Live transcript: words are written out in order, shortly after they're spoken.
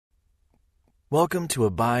Welcome to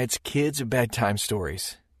Abide's Kids Bedtime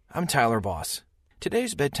Stories. I'm Tyler Boss.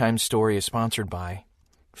 Today's bedtime story is sponsored by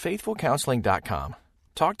FaithfulCounseling.com.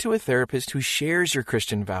 Talk to a therapist who shares your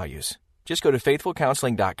Christian values. Just go to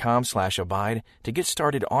FaithfulCounseling.com/abide to get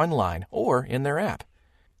started online or in their app.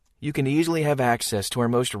 You can easily have access to our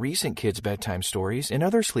most recent kids' bedtime stories and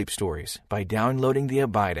other sleep stories by downloading the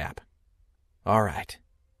Abide app. All right,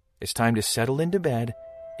 it's time to settle into bed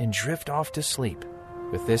and drift off to sleep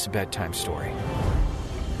with this bedtime story.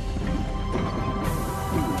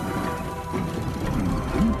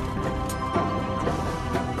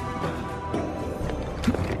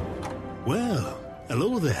 Well,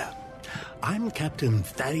 hello there. I'm Captain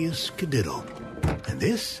Thaddeus Cadiddle, and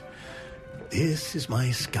this is my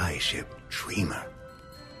skyship, Dreamer.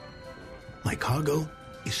 My cargo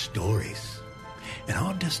is stories, and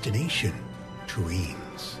our destination,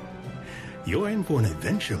 dreams. You're in for an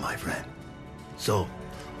adventure, my friend. So,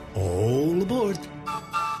 all aboard,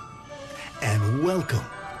 and welcome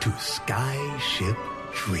to Skyship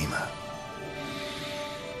Dreamer.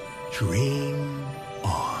 Dream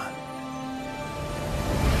on.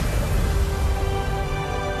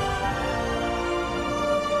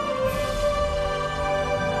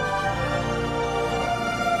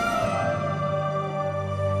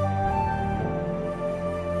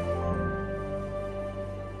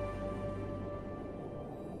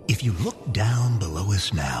 If you look down below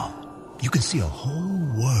us now, you can see a whole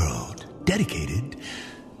world dedicated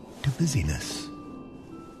to busyness.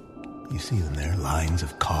 You see them there, lines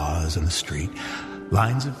of cars on the street,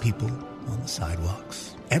 lines of people on the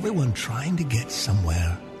sidewalks, everyone trying to get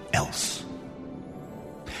somewhere else.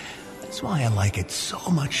 That's why I like it so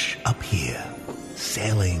much up here,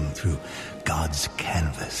 sailing through God's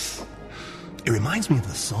canvas. It reminds me of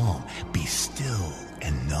the psalm, "Be still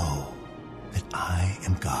and know that I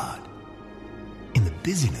am God." In the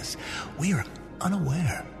busyness, we are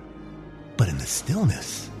unaware, but in the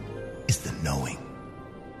stillness is the knowing.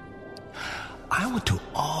 I want to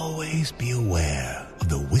always be aware of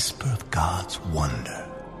the whisper of God's wonder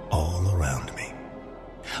all around me.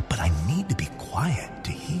 But I need to be quiet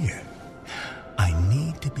to hear. I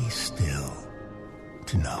need to be still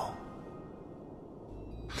to know.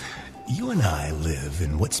 You and I live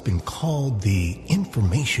in what's been called the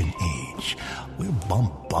information age. We're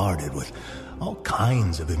bombarded with all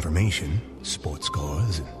kinds of information, sports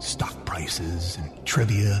scores and stock prices and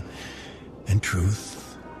trivia and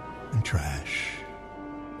truth and trash.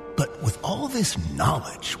 But with all this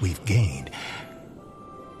knowledge we've gained,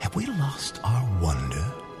 have we lost our wonder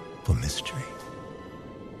for mystery?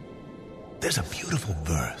 There's a beautiful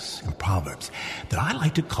verse in Proverbs that I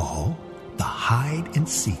like to call the hide and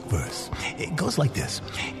seek verse. It goes like this: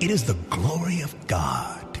 "It is the glory of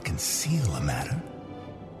God to conceal a matter,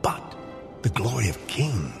 but the glory of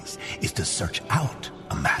kings is to search out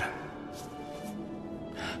a matter."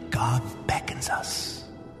 God beckons us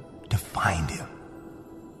to find him.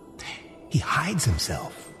 He hides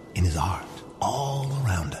himself in his art all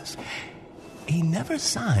around us. He never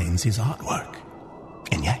signs his artwork,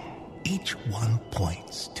 and yet each one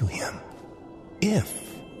points to him if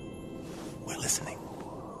we're listening.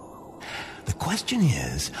 The question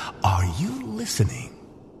is, are you listening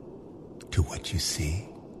to what you see?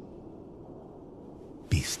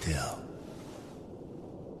 Be still,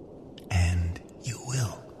 and you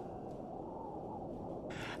will.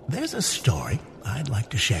 There's a story I'd like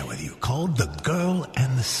to share with you called The Girl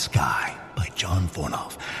and the Sky by John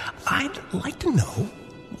Fornoff. I'd like to know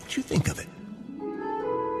what you think of it.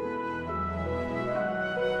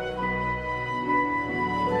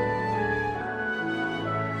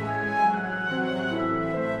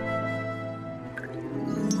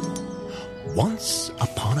 Once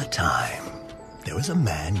upon a time, there was a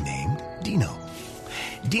man named Dino.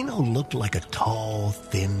 Dino looked like a tall,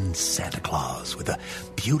 thin Santa Claus with a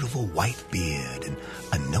beautiful white beard and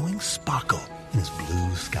a knowing sparkle in his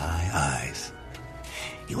blue sky eyes.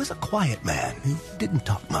 He was a quiet man who didn't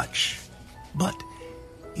talk much, but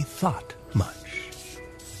he thought much.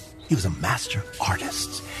 He was a master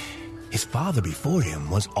artist. His father before him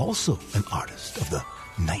was also an artist of the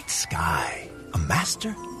night sky, a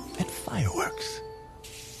master at fireworks.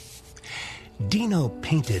 Dino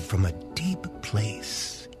painted from a deep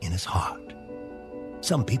place in his heart.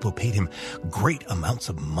 Some people paid him great amounts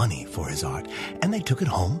of money for his art, and they took it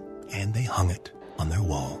home and they hung it on their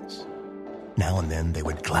walls. Now and then they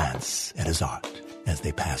would glance at his art as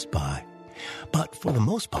they passed by. But for the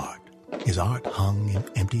most part, his art hung in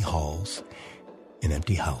empty halls, in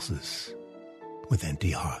empty houses, with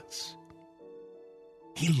empty hearts.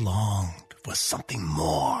 He longed for something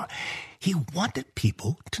more. He wanted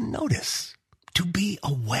people to notice, to be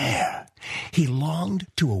aware. He longed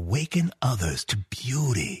to awaken others to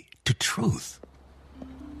beauty, to truth.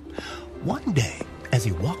 One day, as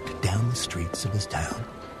he walked down the streets of his town,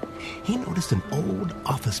 he noticed an old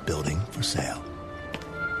office building for sale.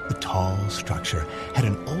 The tall structure had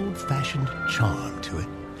an old-fashioned charm to it,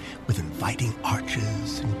 with inviting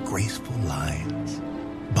arches and graceful lines.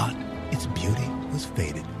 But its beauty was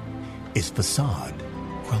faded, its facade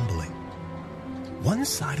crumbling. One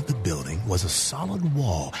side of the building was a solid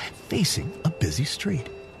wall facing a busy street.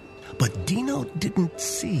 But Dino didn't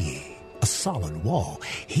see a solid wall.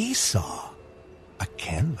 He saw a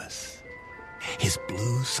canvas. His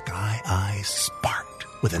blue sky eyes sparked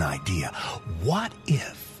with an idea. What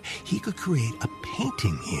if he could create a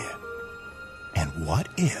painting here? And what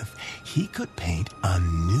if he could paint a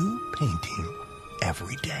new painting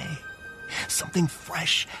every day? Something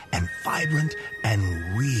fresh and vibrant and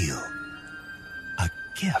real. A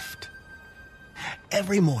gift.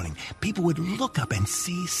 Every morning, people would look up and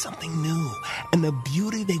see something new, and the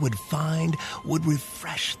beauty they would find would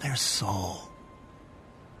refresh their soul.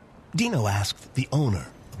 Dino asked the owner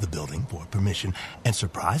of the building for permission, and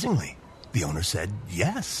surprisingly, the owner said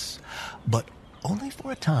yes, but only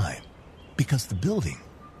for a time, because the building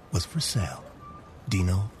was for sale.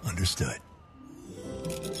 Dino understood.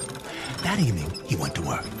 That evening, he went to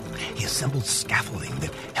work. He assembled scaffolding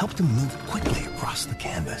that helped him move quickly across the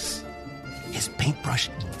canvas. His paintbrush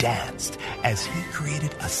danced as he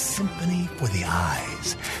created a symphony for the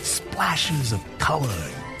eyes, splashes of color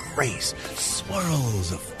and grace,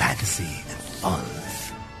 swirls of fantasy and fun.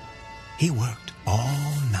 He worked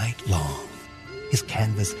all night long, his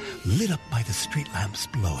canvas lit up by the street lamps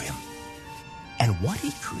below him. And what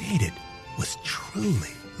he created was truly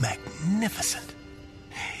magnificent.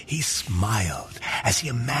 He smiled as he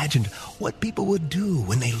imagined what people would do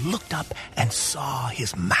when they looked up and saw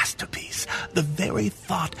his masterpiece. The very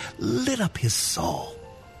thought lit up his soul.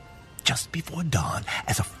 Just before dawn,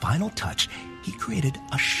 as a final touch, he created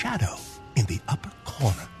a shadow in the upper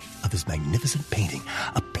corner of his magnificent painting,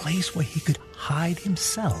 a place where he could hide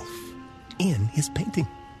himself in his painting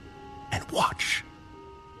and watch.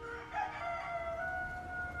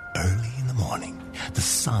 Early in the morning, the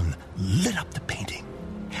sun lit up the painting,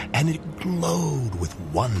 and it glowed with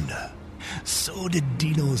wonder. So did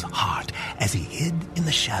Dino's heart as he hid in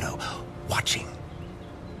the shadow, watching,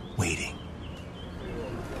 waiting.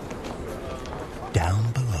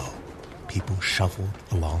 Down below, people shuffled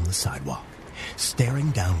along the sidewalk,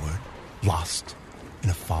 staring downward, lost in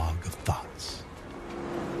a fog of thoughts.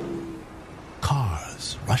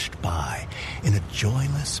 Cars rushed by in a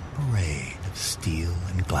joyless parade of steel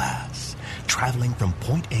and glass, traveling from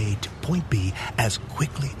point A to point B as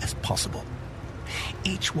quickly as possible.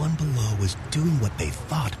 Each one below was doing what they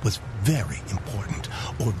thought was very important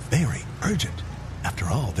or very urgent. After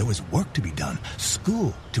all, there was work to be done,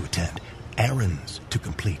 school to attend, errands to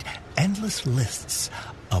complete, endless lists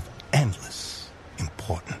of endless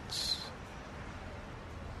importance.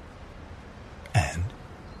 And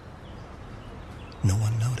no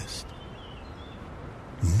one noticed.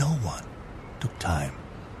 No one took time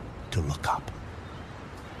to look up.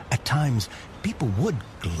 At times, people would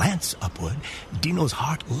glance upward. Dino's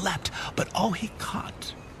heart leapt, but all he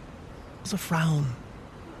caught was a frown,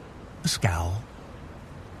 a scowl,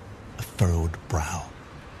 a furrowed brow.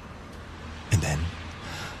 And then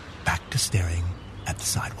back to staring at the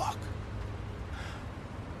sidewalk.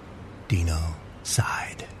 Dino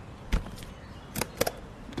sighed.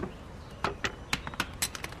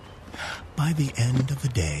 By the end of the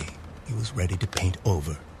day, he was ready to paint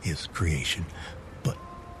over his creation. But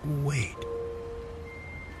wait.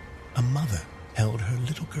 A mother held her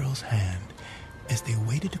little girl's hand as they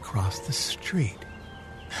waited to cross the street.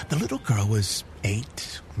 The little girl was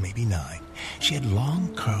 8, maybe 9. She had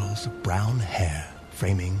long curls of brown hair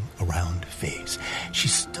framing a round face. She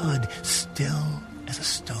stood still as a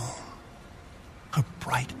stone. Her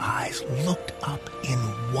bright eyes looked up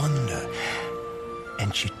in wonder,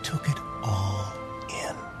 and she took it all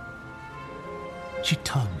in. She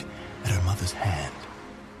tugged at her mother's hand.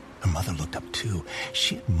 Her mother looked up too.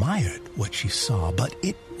 She admired what she saw, but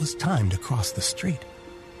it was time to cross the street.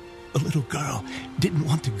 The little girl didn't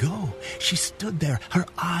want to go. She stood there, her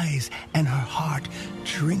eyes and her heart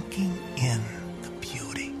drinking in the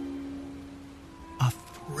beauty. A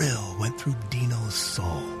thrill went through Dino's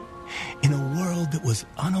soul. In a world that was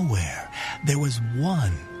unaware, there was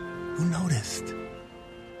one who noticed.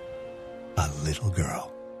 A little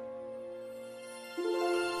girl.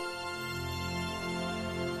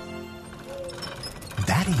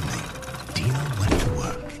 That evening, Dino went to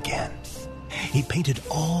work again. He painted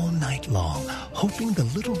all night long, hoping the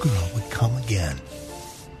little girl would come again.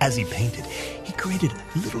 As he painted, he created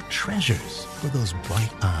little treasures for those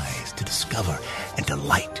bright eyes to discover and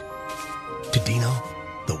delight. To Dino,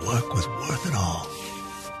 the work was worth it all,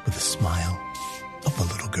 with the smile of the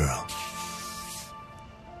little girl.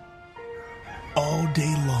 All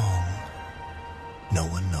day long, no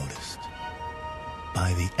one noticed.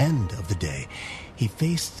 By the end of the day, he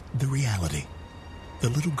faced the reality. The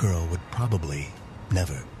little girl would probably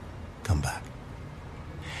never come back.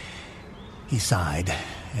 He sighed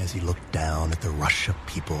as he looked down at the rush of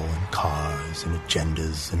people and cars and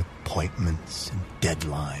agendas and appointments and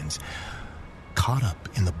deadlines, caught up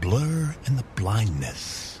in the blur and the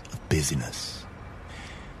blindness of busyness.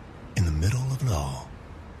 In the middle of it all,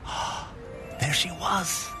 there she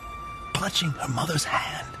was, clutching her mother's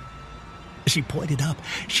hand. She pointed up.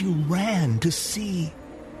 She ran to see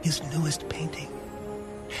his newest painting.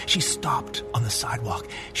 She stopped on the sidewalk.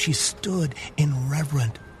 She stood in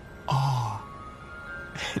reverent awe.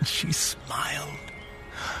 And she smiled.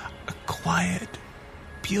 A quiet,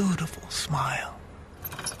 beautiful smile.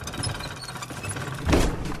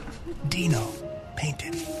 Dino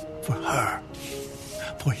painted for her,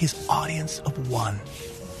 for his audience of one,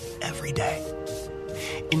 every day.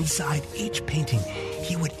 Inside each painting,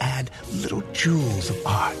 he would add little jewels of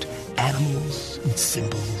art, animals and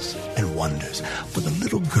symbols and wonders for the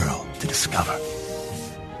little girl to discover.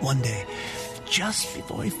 One day, just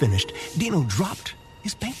before he finished, Dino dropped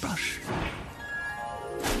his paintbrush.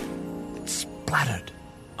 It splattered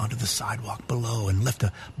onto the sidewalk below and left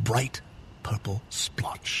a bright purple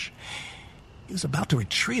splotch. He was about to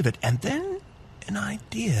retrieve it, and then an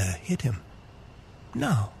idea hit him.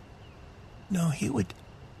 No, he would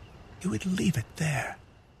leave it there.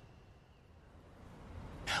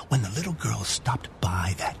 When the little girl stopped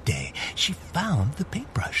by that day, she found the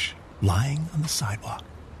paintbrush lying on the sidewalk.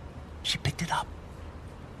 She picked it up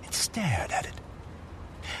and stared at it,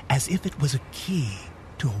 as if it was a key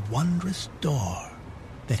to a wondrous door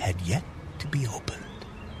that had yet to be opened.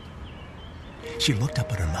 She looked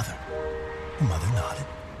up at her mother. Her mother nodded,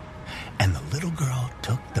 and the little girl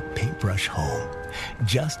took the paintbrush home,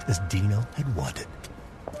 just as Dino had wanted.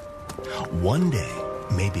 One day,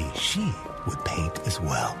 maybe she would paint as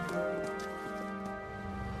well.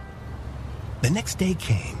 The next day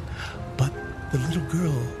came, but the little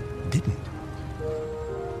girl didn't.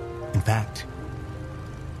 In fact,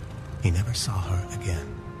 he never saw her again.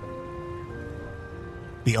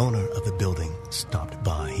 The owner of the building stopped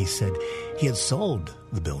by. He said he had sold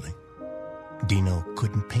the building. Dino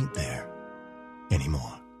couldn't paint there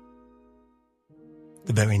anymore.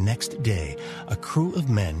 The very next day, a crew of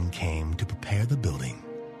men came to prepare the building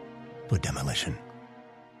for demolition.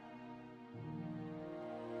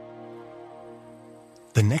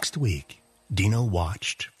 The next week, Dino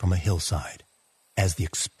watched from a hillside as the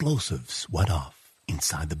explosives went off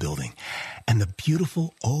inside the building, and the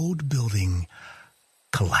beautiful old building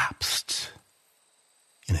collapsed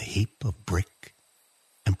in a heap of brick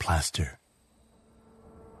and plaster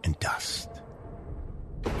and dust.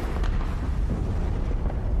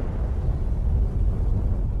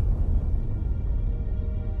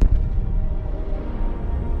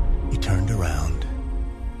 He turned around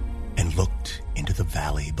and looked into the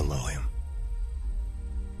valley below him.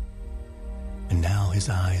 And now his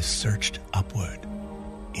eyes searched upward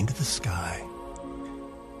into the sky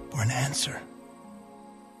for an answer.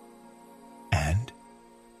 And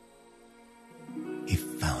he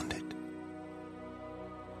found it.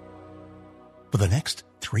 For the next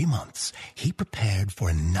 3 months, he prepared for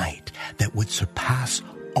a night that would surpass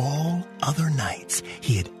all other nights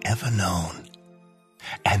he had ever known.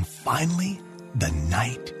 And finally, the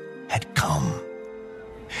night had come.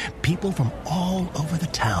 People from all over the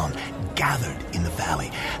town gathered in the valley.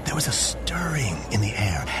 There was a stirring in the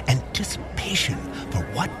air, anticipation for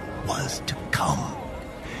what was to come.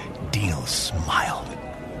 Dino smiled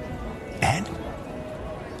and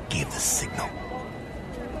gave the signal.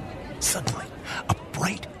 Suddenly, a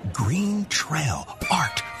bright green trail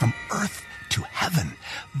arced from earth to heaven,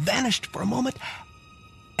 vanished for a moment,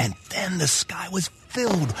 and then the sky was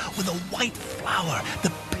filled with a white flower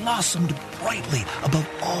that blossomed brightly above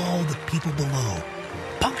all the people below,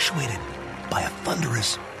 punctuated by a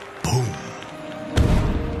thunderous boom.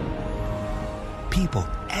 People,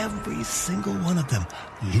 every single one of them,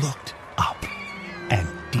 looked up, and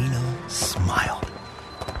Dino smiled.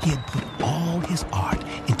 He had put all his art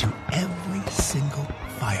into every single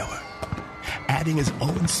firework, adding his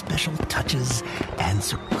own special touches and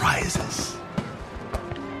surprises.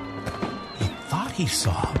 He thought he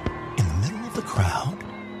saw, in the middle of the crowd,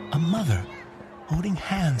 a mother holding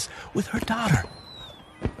hands with her daughter,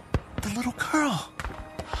 the little girl.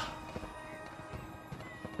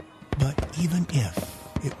 even if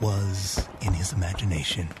it was in his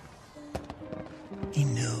imagination. He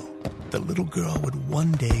knew the little girl would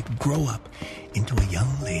one day grow up into a young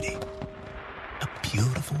lady, a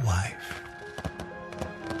beautiful wife,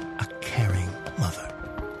 a caring mother.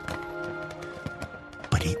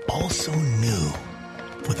 But he also knew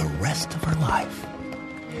for the rest of her life,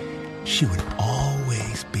 she would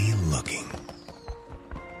always be looking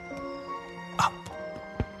up.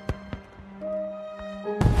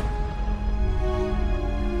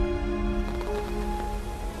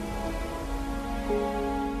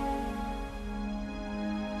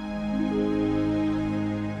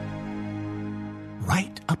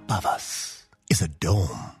 Right above us is a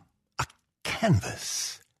dome, a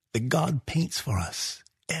canvas that God paints for us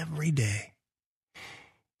every day.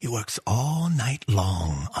 He works all night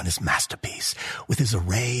long on his masterpiece with his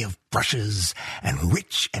array of brushes and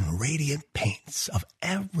rich and radiant paints of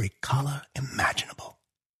every color imaginable.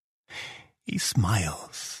 He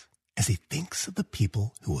smiles as he thinks of the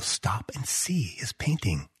people who will stop and see his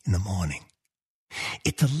painting in the morning.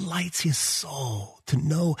 It delights his soul to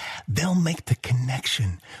know they'll make the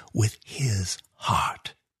connection with his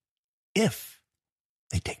heart if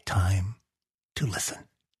they take time to listen.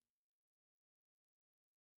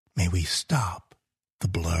 May we stop the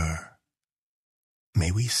blur.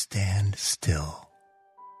 May we stand still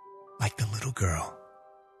like the little girl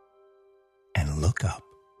and look up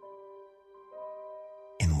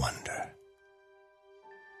in wonder.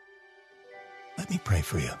 Let me pray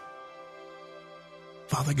for you.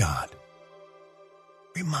 Father God,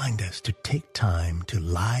 remind us to take time to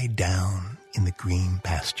lie down in the green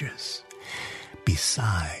pastures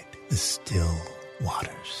beside the still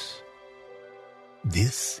waters.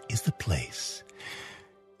 This is the place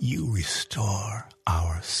you restore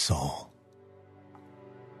our soul.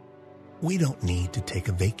 We don't need to take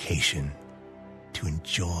a vacation to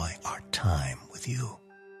enjoy our time with you.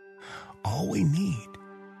 All we need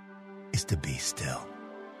is to be still.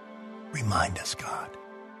 Remind us, God.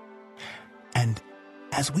 And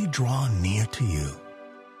as we draw near to you,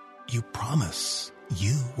 you promise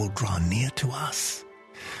you will draw near to us.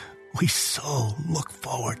 We so look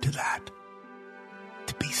forward to that.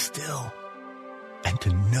 To be still and to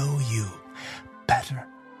know you better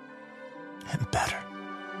and better.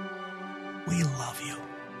 We love you.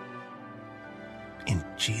 In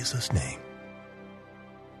Jesus' name,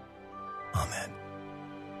 amen.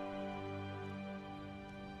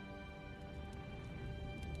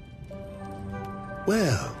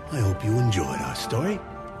 Well, I hope you enjoyed our story.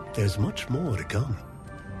 There's much more to come.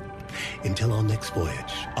 Until our next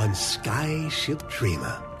voyage on Skyship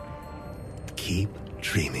Dreamer, keep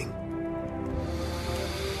dreaming.